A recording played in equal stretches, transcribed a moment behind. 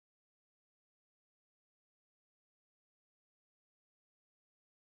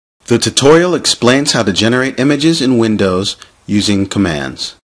The tutorial explains how to generate images in Windows using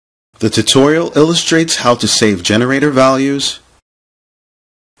commands. The tutorial illustrates how to save generator values,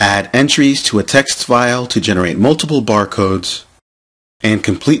 add entries to a text file to generate multiple barcodes, and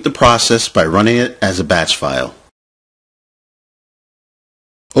complete the process by running it as a batch file.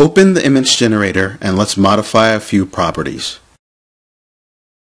 Open the image generator and let's modify a few properties.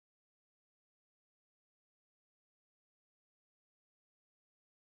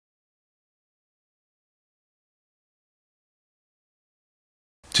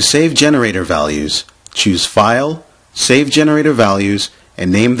 To save generator values, choose File, Save Generator Values,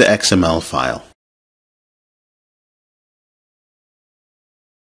 and name the XML file.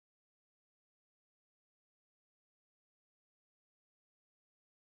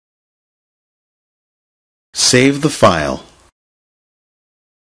 Save the file.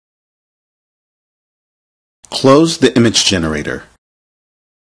 Close the image generator.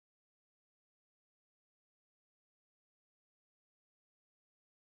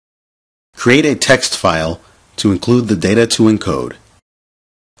 Create a text file to include the data to encode.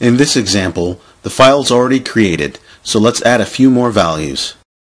 In this example, the file is already created, so let's add a few more values.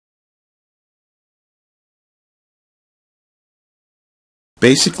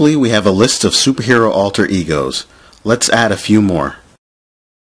 Basically, we have a list of superhero alter egos. Let's add a few more.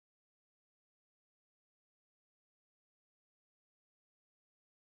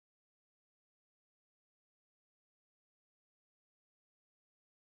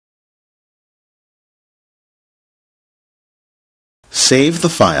 Save the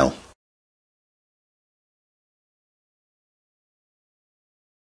file.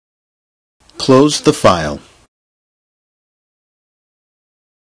 Close the file.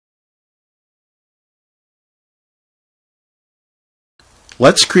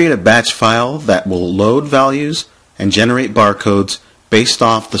 Let's create a batch file that will load values and generate barcodes based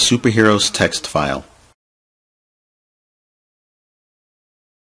off the superhero's text file.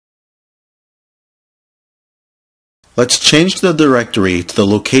 Let's change the directory to the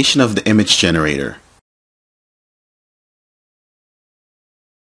location of the image generator.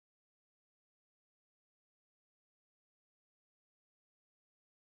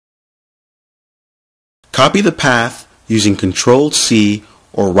 Copy the path using Ctrl+C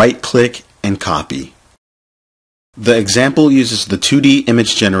or right-click and copy. The example uses the 2D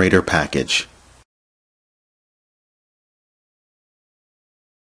image generator package.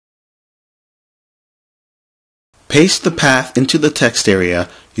 Paste the path into the text area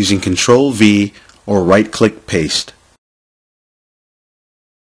using Ctrl+V or right-click paste.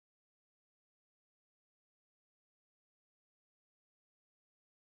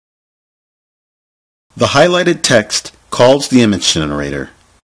 The highlighted text calls the image generator.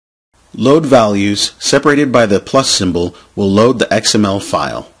 Load values, separated by the plus symbol, will load the XML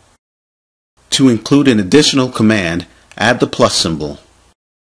file. To include an additional command, add the plus symbol.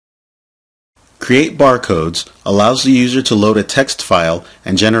 Create barcodes allows the user to load a text file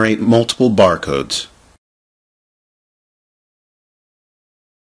and generate multiple barcodes.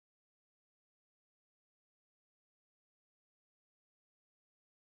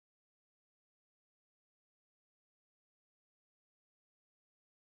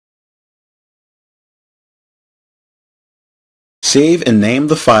 Save and name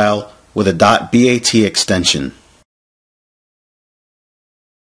the file with a .bat extension.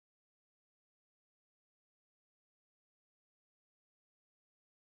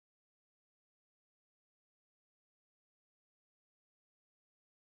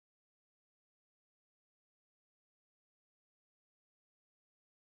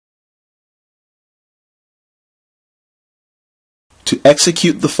 To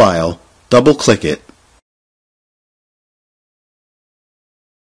execute the file, double-click it.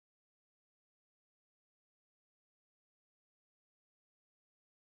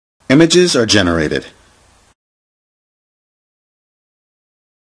 Images are generated.